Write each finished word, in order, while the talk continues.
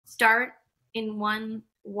start in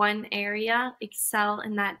one area, excel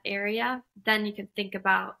in that area, then you can think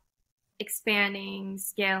about expanding,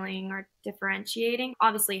 scaling, or differentiating.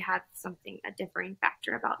 Obviously, have something a differing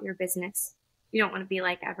factor about your business. You don't want to be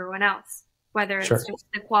like everyone else, whether it's Sure. just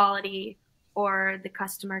the quality or the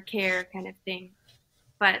customer care kind of thing.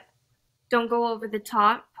 But don't go over the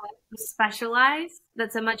top. Specialize.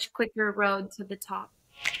 That's a much quicker road to the top.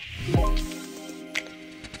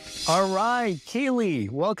 All right, Keeley,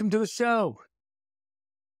 welcome to the show.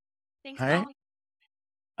 Thanks, All right. Colin.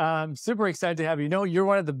 I'm super excited to have you. You're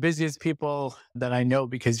one of the busiest people that I know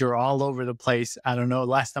because you're all over the place. I don't know.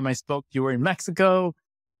 Last time I spoke, you were in Mexico,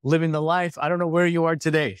 living the life. I don't know where you are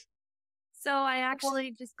today. So I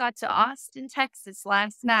actually just got to Austin, Texas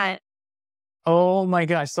last night. Oh my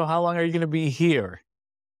gosh. So how long are you going to be here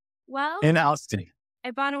Well, in Austin?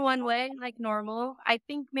 I bought a one way like normal. I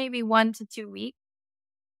think maybe 1 to 2 weeks.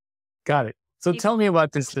 Got it. So If- tell me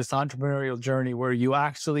about this entrepreneurial journey where you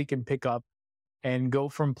actually can pick up and go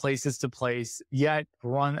from places to place, yet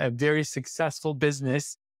run a very successful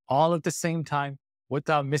business all at the same time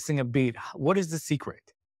without missing a beat. What is the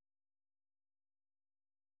secret?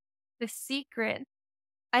 The secret,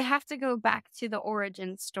 I have to go back to the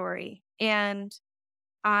origin story. And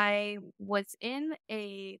I was in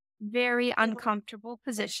a very uncomfortable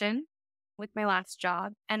position with my last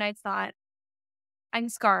job. And I thought, I'm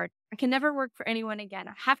scarred. I can never work for anyone again.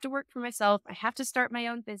 I have to work for myself. I have to start my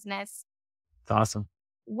own business. It's awesome.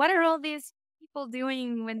 What are all these people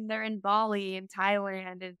doing when they're in Bali and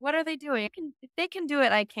Thailand? And what are they doing? If they can do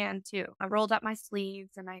it, I can too. I rolled up my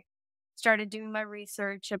sleeves and I started doing my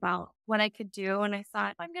research about what I could do. And I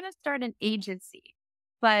thought, I'm going to start an agency.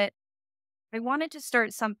 But I wanted to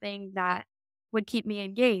start something that would keep me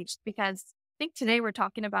engaged because I think today we're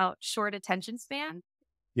talking about short attention span. And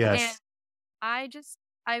Yes.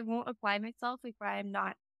 I won't apply myself if I'm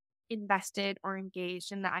not invested or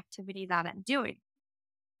engaged in the activity that I'm doing.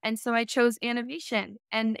 And so I chose animation.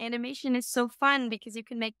 And animation is so fun because you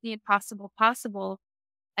can make the impossible possible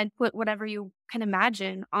and put whatever you can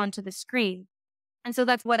imagine onto the screen. And so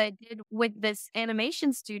that's what I did with this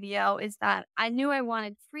animation studio is that I knew I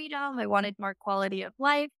wanted freedom, I wanted more quality of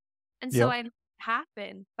life. And so Yep. I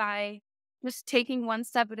happened by just taking one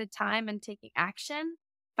step at a time and taking action.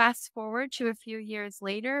 Fast forward to a few years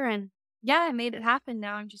later and yeah, I made it happen.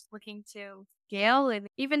 Now I'm just looking to scale and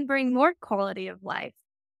even bring more quality of life.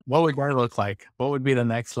 What would that look like? What would be the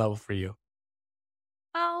next level for you?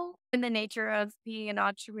 Oh, in the nature of being an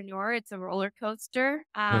entrepreneur, it's a roller coaster.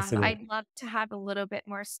 Yes, it is. I'd love to have a little bit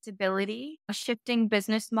more stability, shifting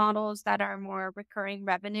business models that are more recurring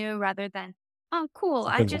revenue rather than, oh, cool, It's a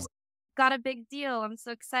I good one. just got a big deal. I'm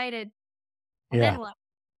so excited. And Yeah, then what?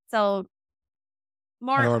 So I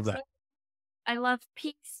more, love that. I love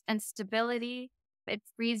peace and stability. It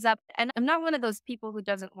frees up. And I'm not one of those people who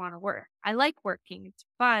doesn't want to work. I like working. It's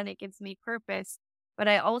fun. It gives me purpose. But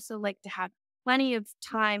I also like to have plenty of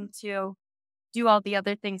time to do all the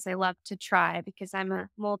other things I love to try because I'm a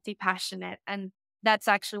multi-passionate. And that's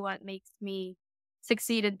actually what makes me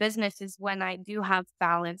succeed in business is when I do have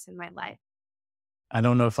balance in my life. I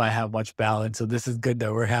don't know if I have much balance. So this is good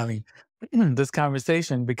that we're having this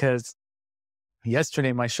conversation because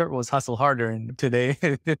yesterday my shirt was hustle harder and today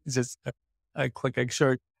it's just a click a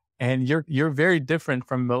shirt. And you're very different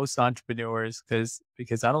from most entrepreneurs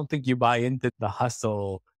because I don't think you buy into the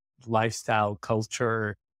hustle lifestyle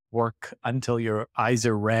culture work until your eyes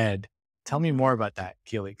are red. Tell me Mhm. more about that,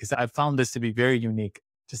 Keely, because I found this to be very unique.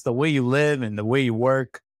 Just the way you live and the way you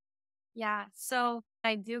work. Yeah. So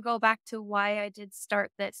I do go back to why I did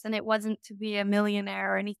start this. And it wasn't to be a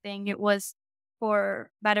millionaire or anything, it was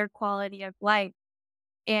for better quality of life.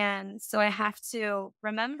 And so I have to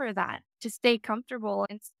remember that to stay comfortable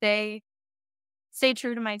and stay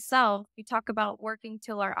true to myself. We talk about working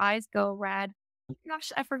till our eyes go red.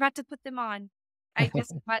 Gosh, I forgot to put them on. I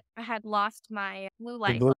had lost my blue The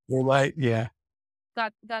light. blue light, yeah.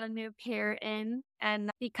 Got a new pair in and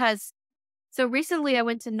because so recently I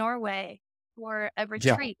went to Norway for a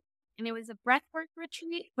Yeah. retreat and it was a breathwork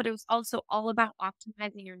retreat, but it was also all about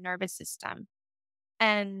optimizing your nervous system.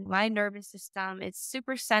 And my nervous system is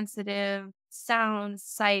super sensitive, sound,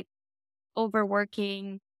 sight,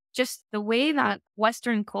 overworking. Just the way that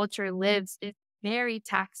Western culture lives is very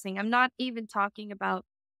taxing. I'm not even talking about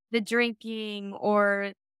the drinking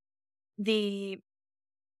or the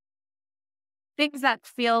things that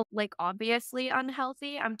feel like obviously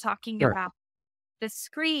unhealthy. I'm talking Sure. about the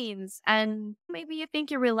screens and maybe you think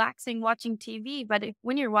you're relaxing watching TV, but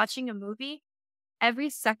when you're watching a movie, every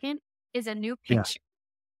second is a new Yeah, picture.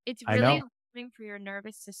 It's I really know. alarming for your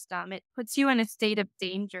nervous system. It puts you in a state of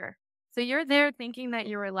danger. So you're there thinking that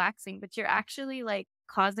you're relaxing, but you're actually like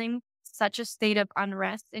causing such a state of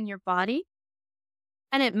unrest in your body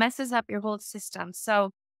and it messes up your whole system.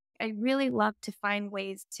 So I really love to find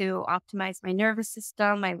ways to optimize my nervous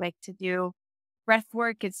system. I like to do breath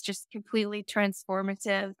work. It's just completely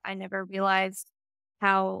transformative. I never realized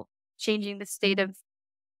how changing the state of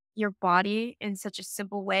your body in such a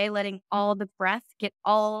simple way, letting all the breath get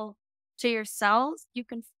all to your cells, you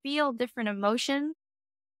can feel different emotions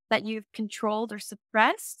that you've controlled or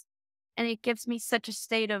suppressed. And it gives me such a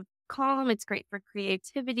state of calm. It's great for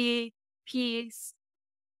creativity, peace.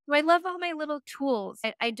 So I love all my little tools.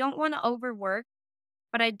 I don't want to overwork,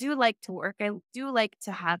 but I do like to work. I do like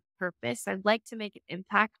to have purpose. I like to make an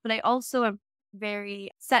impact, but I also am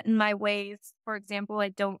very set in my ways. For example, I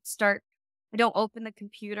don't open the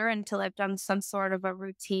computer until I've done some sort of a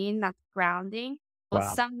routine that's grounding. Well,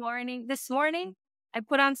 Wow. this morning, I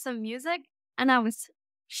put on some music and I was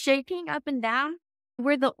shaking up and down.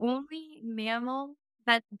 We're the only mammal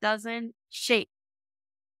that doesn't shake.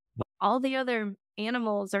 All the other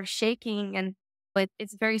animals are shaking and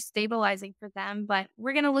it's very stabilizing for them, but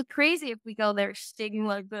we're gonna look crazy if we go there shaking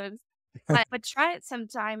like this. But try it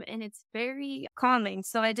sometime and it's very calming.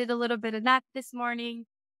 So I did a little bit of that this morning,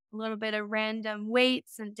 a little bit of random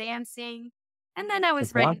weights and dancing, and then I Like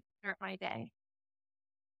was ready what? to start my day.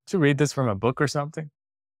 Did you read this from a book or something?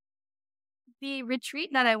 The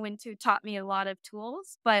retreat that I went to taught me a lot of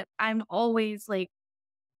tools, but I'm always like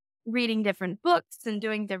reading different books and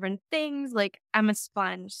doing different things. Like I'm a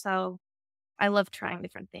sponge, so I love trying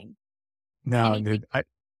different things. No, Anything dude.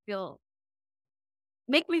 feel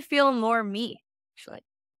make me feel more me, actually.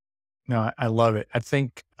 No, I love it. I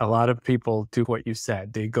think a lot of people do what you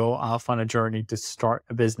said. They go off on a journey to start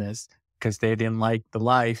a business because they didn't like the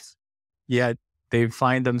life, yet they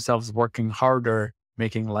find themselves working harder,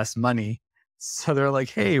 making less money. So they're like,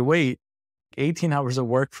 hey, wait, 18 hours of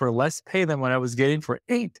work for less pay than what I was getting for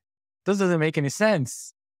eight. This doesn't make any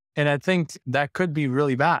sense. And I think that could be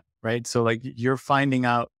really bad, right? So, like, you're finding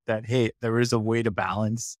out that, hey, there is a way to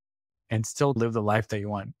balance and still live the life that you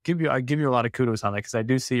want. I give you a lot of kudos on that because I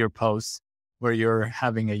do see your posts where you're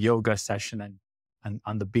having a yoga session and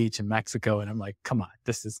on the beach in Mexico, and I'm like, come on, Or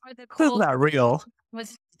the this is cold not real.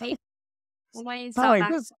 was safe when you I'm saw like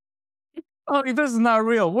that. this. Oh, this is not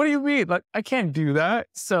real. What do you mean? Like, I can't do that.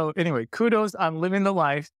 So anyway, kudos on living the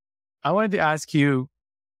life. I wanted to ask you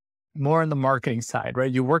more on the marketing side,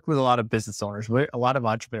 right? You work with a lot of business owners, a lot of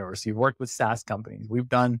entrepreneurs. You work with SaaS companies. We've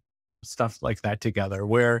done stuff like that together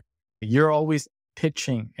where you're always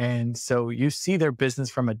pitching. And so you see their business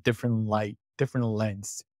from a different light, different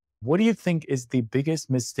lens. What do you think is the biggest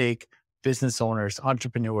mistake business owners,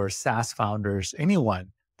 entrepreneurs, SaaS founders,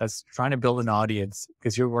 anyone that's trying to build an audience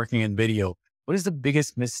because you're working in video? What is the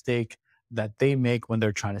biggest mistake that they make when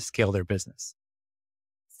they're trying to scale their business?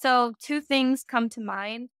 So, two things come to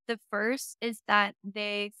mind. The first is that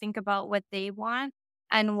they think about what they want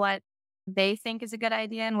and what they think is a good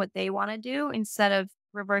idea and what they want to do instead of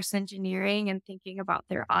reverse engineering and thinking about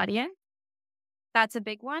their audience. That's a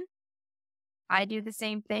big one. I do the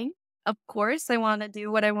same thing. Of course, I want to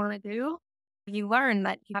do what I want to do. You learn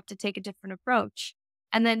that you have to take a different approach.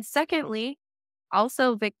 And then, secondly,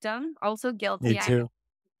 also victim, also Me guilty. I am too.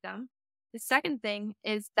 victim. The second thing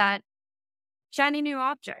is that shiny new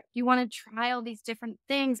object. You want to try all these different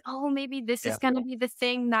things. Oh, maybe this is Yeah. going to be the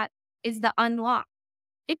thing that is the unlock.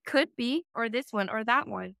 It could be, or this one, or that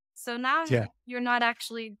one. So now Yeah. you're not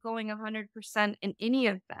actually going 100% in any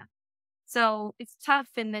of them. So it's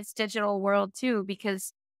tough in this digital world too,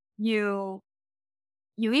 because you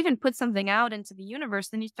you even put something out into the universe,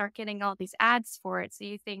 then you start getting all these ads for it. So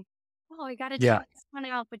you think, oh, I got to try Yeah. this one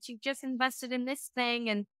out, but you just invested in this thing,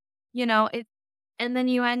 and you know it, and then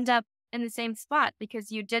you end up in the same spot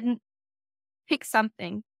because you didn't pick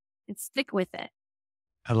something and stick with it.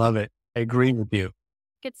 I love it. I agree with you.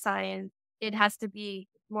 It's science. It has to be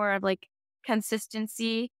more of like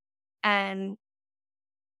consistency and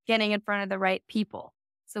getting in front of the right people.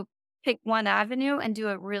 So pick one avenue and do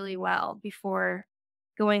it really well before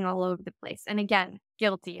going all over the place. And again,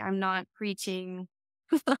 guilty. I'm not preaching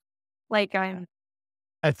like I'm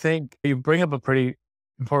I think you bring up a pretty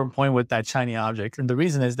important point with that shiny object. And the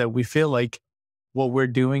reason is that we feel like what we're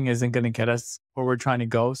doing isn't going to get us where we're trying to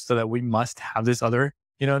go, so that we must have this other,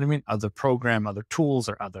 you know what I mean? Other program, other tools,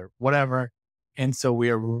 or other whatever. And so we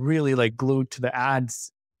are really like glued to the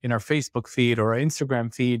ads in our Facebook feed or our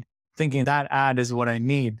Instagram feed, thinking that ad is what I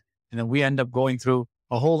need. And then we end up going through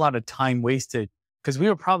a whole lot of time wasted because we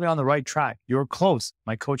were probably on the right track. You were close.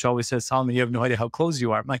 My coach always says, Solomon, you have no idea how close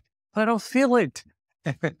you are. I'm like, but I don't feel it.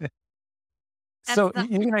 that's So the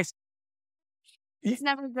you guys, It's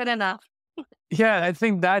never good enough. Yeah, I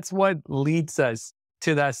think that's what leads us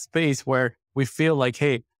to that space where we feel like,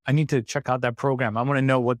 hey, I need to check out that program. I want to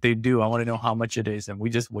know what they do. I want to know how much it is. And we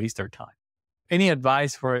just waste our time. Any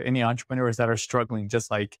advice for any entrepreneurs that are struggling, just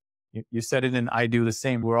like you said it, and I do the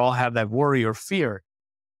same. We all have that worry or fear.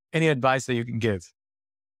 Any advice that you can give?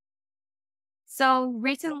 So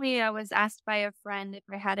recently I was asked by a friend if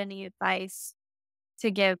I had any advice to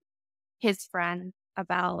give his friend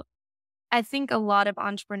about. I think a lot of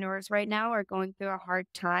entrepreneurs right now are going through a hard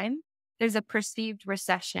time. There's a perceived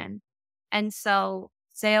recession. And so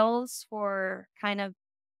sales for kind of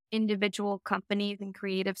individual companies and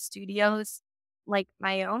creative studios like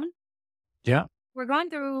my own, Yeah. we're going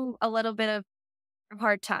through a little bit of a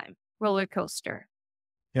hard time, roller coaster.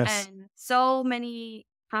 Yes. And so many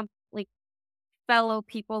like fellow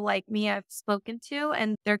people like me I've spoken to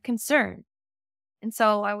and they're concerned. And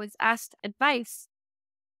so I was asked advice.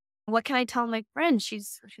 What can I tell my friend?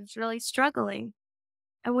 She's really struggling.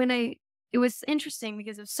 And it was interesting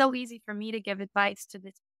because it was so easy for me to give advice to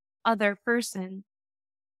this other person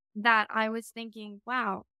that I was thinking,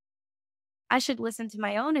 wow, I should listen to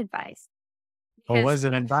my own advice Or because was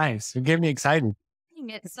it advice? You get me excited.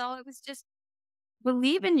 so it was just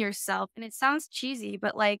believe in yourself. And it sounds cheesy,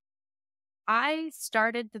 but like I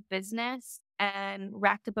started the business and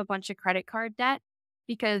racked up a bunch of credit card debt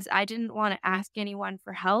because I didn't want to ask anyone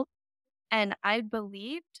for help. And I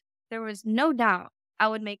believed there was no doubt I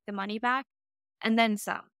would make the money back and then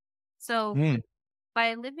some. So Mm.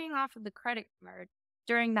 by living off of the credit card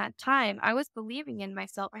during that time, I was believing in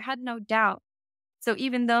myself. I had no doubt. So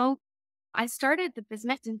even though I started the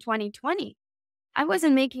business in 2020, I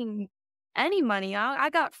wasn't making any money. I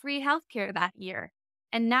got free healthcare that year.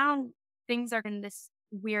 And now things are in this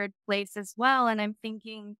weird place as well. And I'm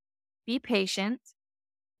thinking, be patient.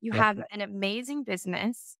 You Yep. have an amazing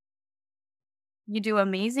business. You do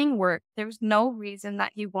amazing work. There's no reason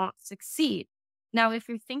that you won't succeed. Now, if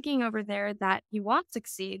you're thinking over there that you won't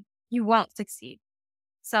succeed, you won't succeed.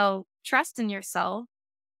 So trust in yourself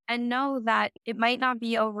and know that it might not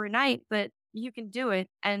be overnight, but you can do it.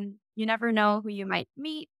 And you never know who you might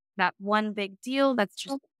meet. That one big deal that's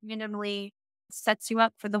just randomly sets you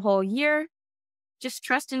up for the whole year. Just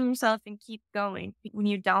trust in yourself and keep going. When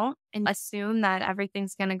you don't and assume that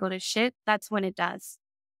everything's going to go to shit, that's when it does.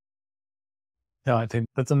 No, I think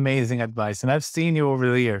that's amazing advice. And I've seen you over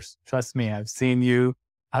the years. Trust me, I've seen you.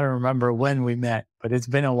 I don't remember when we met, but it's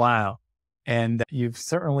been a while. And you've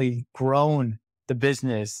certainly grown the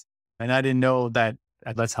business. And I didn't know that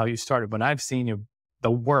that's how you started. But I've seen you, the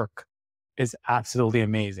work is absolutely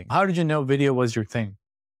amazing. How did you know video was your thing?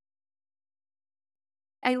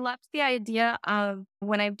 I loved the idea of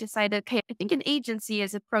when I've decided, okay, I think an agency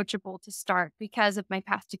is approachable to start because of my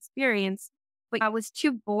past experience. But I was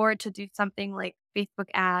too bored to do something like Facebook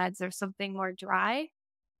ads or something more dry,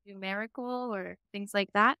 numerical or things like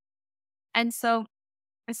that. And so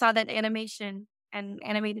I saw that animation and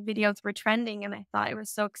animated videos were trending. And I thought it was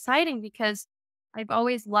so exciting because I've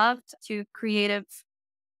always loved to creative.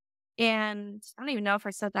 And I don't even know if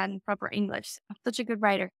I said that in proper English. I'm such a good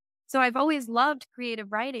writer. So I've always loved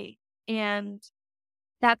creative writing and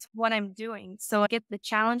that's what I'm doing. So I get the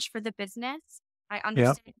challenge for the business. I Yeah.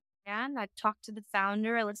 understand. I talk to the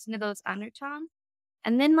founder. I listen to those undertones.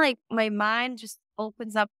 And then like my mind just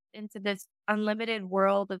opens up into this unlimited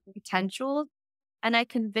world of potential. And I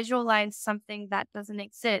can visualize something that doesn't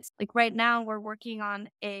exist. Like right now, we're working on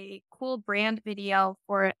a cool brand video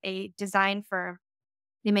for a design firm.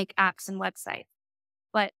 They make apps and websites,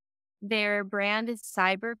 but their brand is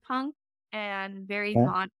cyberpunk and very Yeah.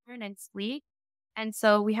 modern and sleek. And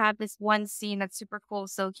so we have this one scene that's super cool.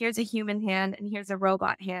 So here's a human hand and here's a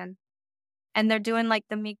robot hand. And they're doing like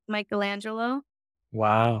the Michelangelo.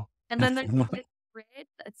 Wow. And then there's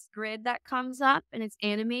this grid that comes up and it's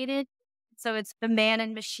animated. So it's the man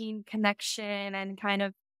and machine connection and kind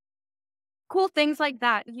of cool things like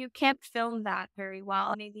that. You can't film that very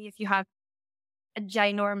well. Maybe if you have a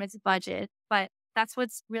ginormous budget, but that's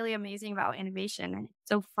what's really amazing about animation. And it's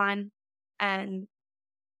so fun. And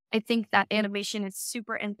I think that animation is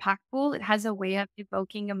super impactful. It has a way of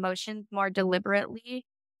evoking emotions more deliberately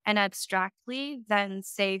and abstractly than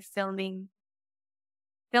say filming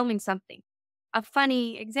something. A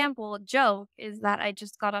funny example, a joke is that I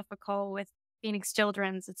just got off a call with Phoenix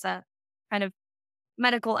Children's. It's a kind of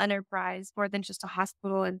medical enterprise more than just a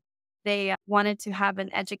hospital. And they wanted to have an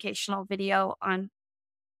educational video on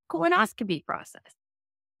colonoscopy process.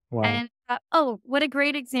 Wow. And oh, what a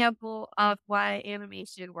great example of why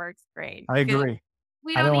animation works great. I Because agree.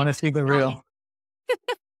 we I don't don't need want to see the to tell you. real.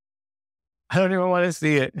 I don't even want to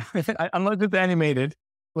see it unless it's animated.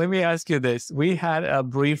 Let me ask you this. We had a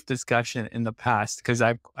brief discussion in the past because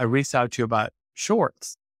I reached out to you about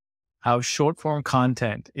shorts, how short form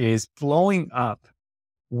content is blowing up.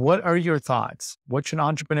 What are your thoughts? What should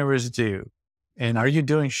entrepreneurs do? And are you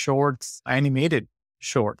doing shorts, animated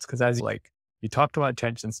shorts? Because as like you talked about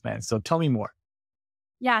attention span. So tell me more.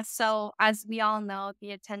 Yeah, so as we all know,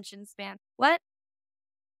 the attention span. What?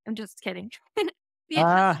 I'm just kidding. The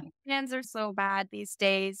Ah, attention spans are so bad these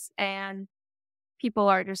days, and people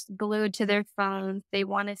are just glued to their phones. They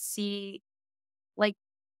want to see, like,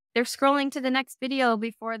 they're scrolling to the next video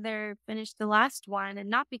before they're finished the last one. And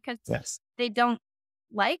not because yes, they don't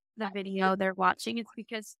like the video they're watching, it's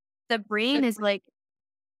because the brain is like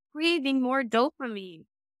craving more dopamine.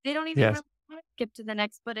 They don't even yes. really want to skip to the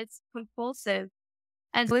next, but it's compulsive.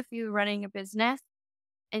 And so if you're running a business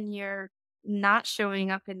and you're not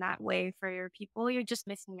showing up in that way for your people, you're just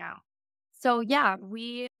missing out. So yeah,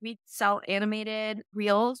 we sell animated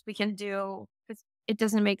reels. We can do because it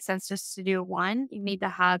doesn't make sense just to do one. You need to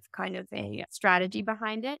have kind of a strategy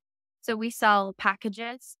behind it. So we sell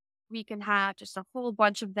packages. We can have just a whole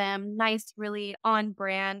bunch of them, nice, really on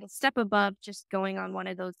brand, a step above just going on one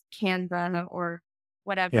of those Canva or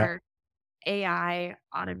Yeah. whatever AI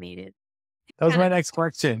automated That was kind my of. next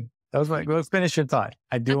question. That was my, let's finish your thought.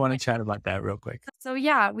 I do want to chat about that real quick. So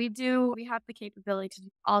yeah, we have the capability to do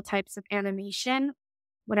all types of animation,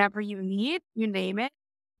 whatever you need, you name it.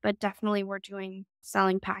 But definitely we're doing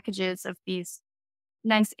selling packages of these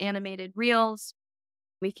nice animated reels.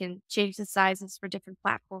 We can change the sizes for different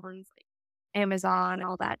platforms like Amazon,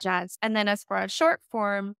 all that jazz. And then as for a short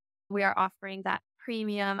form, we are offering that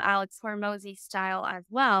premium Alex Hormozy style as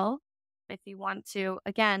well. If you want to,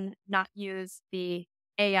 again, not use the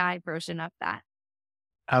AI version of that.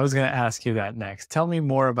 I was going to ask you that next. Tell me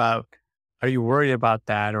more about, are you worried about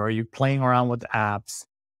that? Or are you playing around with apps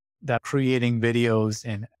that creating videos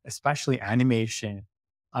and especially animation?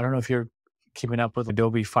 I don't know if you're keeping up with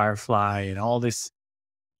Adobe Firefly and all this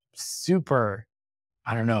super,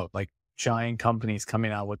 I don't know, like giant companies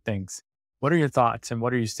coming out with things. What are your thoughts and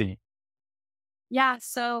what are you seeing? Yeah,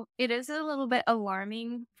 so it is a little bit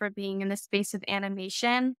alarming for being in the space of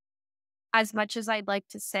animation, as much as I'd like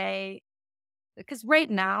to say, because right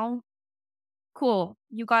now, cool,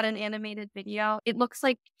 you got an animated video. It looks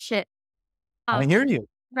like shit. I Um, hear you because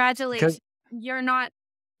Congratulations. You're not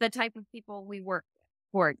the type of people we work with,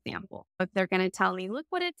 for example. If they're going to tell me, look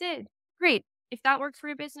what it did. Great. If that works for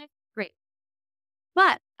your business, great.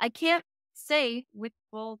 But I can't say with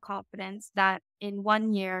full confidence that in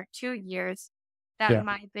 1 year, 2 years, that yeah,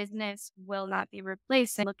 my business will not be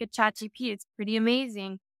replaced. And look at ChatGPT, it's pretty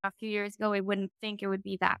amazing. A few years ago, I wouldn't think it would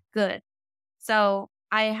be that good. So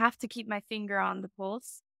I have to keep my finger on the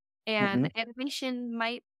pulse, hmm, and animation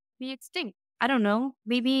might be extinct. I don't know.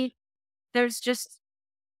 There's just,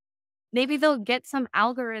 maybe they'll get some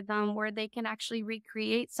algorithm where they can actually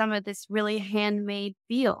recreate some of this really handmade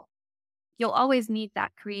feel. You'll always need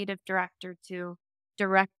that creative director to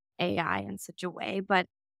direct AI in such a way. But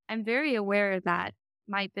I'm very aware that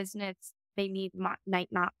my business, might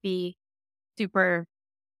not be super,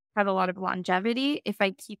 have a lot of longevity if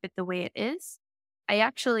I keep it the way it is. I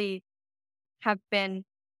actually have been,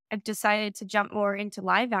 I've decided to jump more into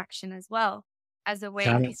live action as well as a way.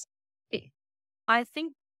 got it. 'Cause I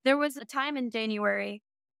think there was a time in January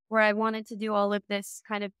where I wanted to do all of this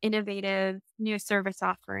kind of innovative new service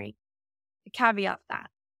offering. Caveat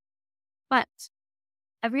that. But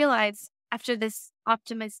I realized after this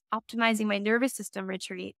optimizing my nervous system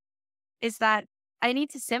retreat is that I need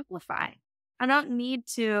to simplify. I don't need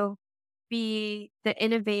to be the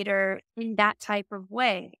innovator in that type of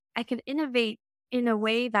way. I can innovate in a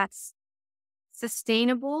way that's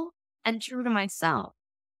sustainable and true to myself.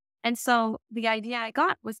 And so the idea I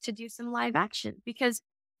got was to do some live action because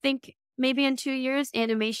think maybe in 2 years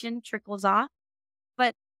animation trickles off,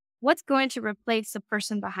 but what's going to replace the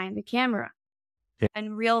person behind the camera Yeah.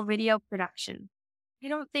 and real video production? I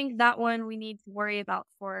don't think that one we need to worry about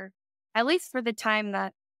for at least for the time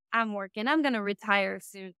that I'm working. I'm going to retire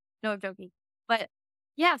soon. No joking. But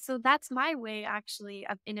yeah, so that's my way actually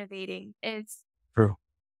of innovating is True.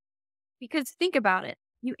 because think about it.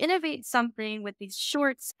 You innovate something with these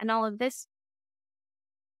shorts and all of this.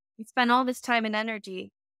 You spend all this time and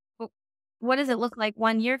energy. But what does it look like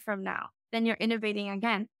 1 year from now? Then you're innovating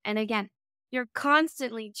again and again. You're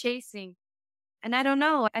constantly chasing. And I don't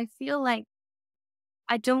know. I feel like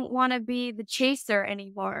I don't want to be the chaser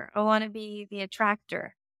anymore. I want to be the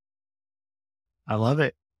attractor. I love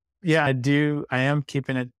it. Yeah, I do. I am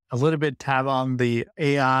keeping it a little bit tab on the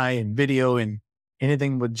AI and video and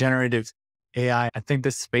anything with generative AI. I think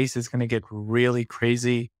this space is going to get really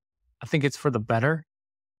crazy. I think it's for the better.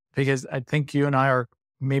 because I think you and I are,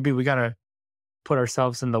 maybe we got to put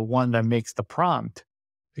ourselves in the one that makes the prompt,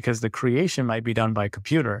 because the creation might be done by a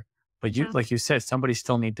computer, but you, Mhm. like you said, somebody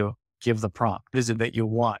still need to give the prompt. What is it that you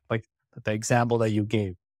want? Like the example that you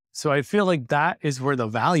gave. So I feel like that is where the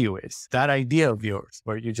value is, that idea of yours,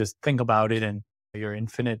 where you just think about it and your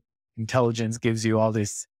infinite intelligence gives you all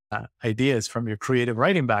these ideas from your creative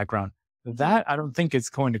writing background. Mhm. That I don't think it's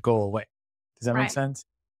going to go away. Does that make Right. sense?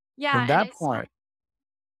 Yeah, And and that part,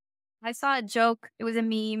 I saw a joke, it was a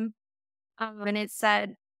meme, and it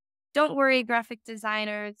said, "Don't worry, graphic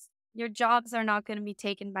designers, your jobs are not gonna be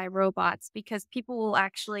taken by robots because people will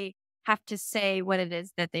actually have to say what it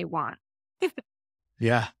is that they want."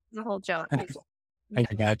 yeah, The whole joke. I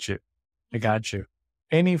got you. I got you.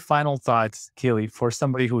 Any final thoughts, Keely, for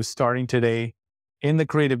somebody who's starting today in the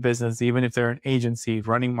creative business, even if they're an agency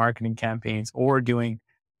running marketing campaigns or doing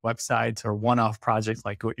websites or one off projects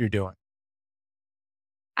like what you're doing?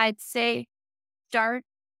 I'd say start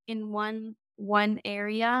in one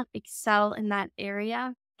area, excel in that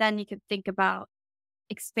area, then you could think about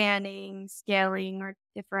expanding, scaling, or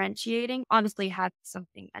differentiating. Honestly, have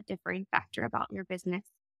something a differing factor about your business.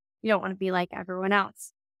 You don't want to be like everyone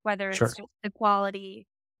else, whether it's Sure. just the quality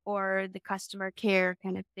or the customer care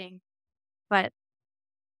kind of thing. But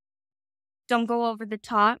don't go over the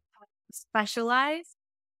top. Specialize.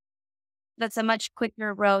 That's a much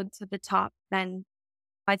quicker road to the top than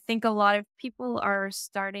I think a lot of people are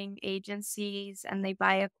starting agencies and they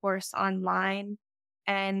buy a course online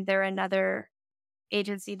and they're another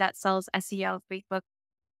agency that sells SEO, Facebook.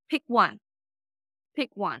 Pick one,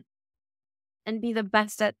 pick one and be the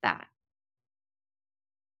best at that.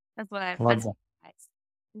 Love That's that. my advice.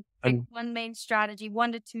 Pick And one main strategy,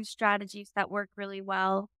 1 to 2 strategies that work really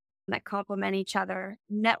well, that complement each other.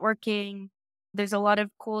 Networking, there's a lot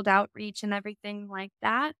of cold outreach and everything like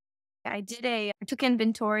that. I took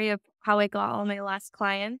inventory of how I got all my last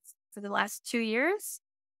clients for the last 2 years,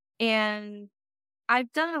 and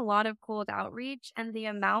I've done a lot of cold outreach, and the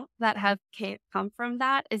amount that have come from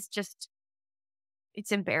that is just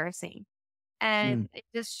it's embarrassing. mm, And it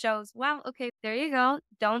just shows, well, okay, there you go.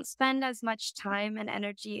 Don't spend as much time and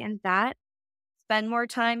energy in that. Spend more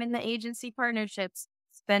time in the agency partnerships.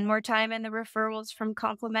 Spend more time in the referrals from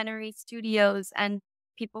complementary studios and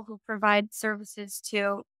people who provide services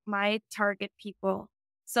to my target people.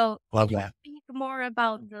 So love that. think more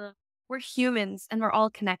about we're humans and we're all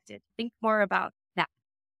connected. Think more about that.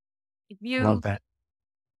 If Love you, that.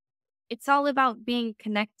 it's all about being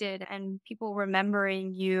connected and people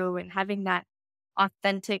remembering you and having that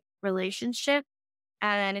authentic relationship.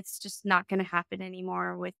 And it's just not going to happen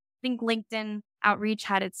anymore with, I think LinkedIn outreach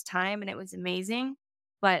had its time and it was amazing,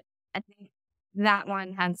 but I think that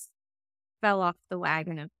one has fell off the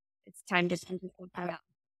wagon of it's time to send people out.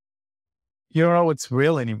 You don't know what's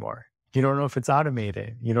real anymore. You don't know if it's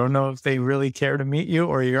automated. You don't know if they really care to meet you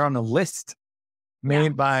or you're on a list Yeah.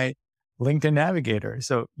 made by LinkedIn Navigator.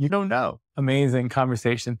 So you don't know. Amazing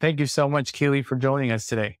conversation. Thank you so much, Keely, for joining us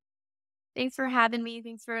today. Thanks for having me.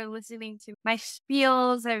 Thanks for listening to my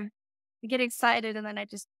spiels. I get excited and then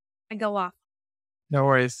I go off. No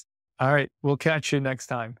worries. All right. We'll catch you next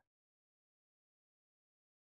time.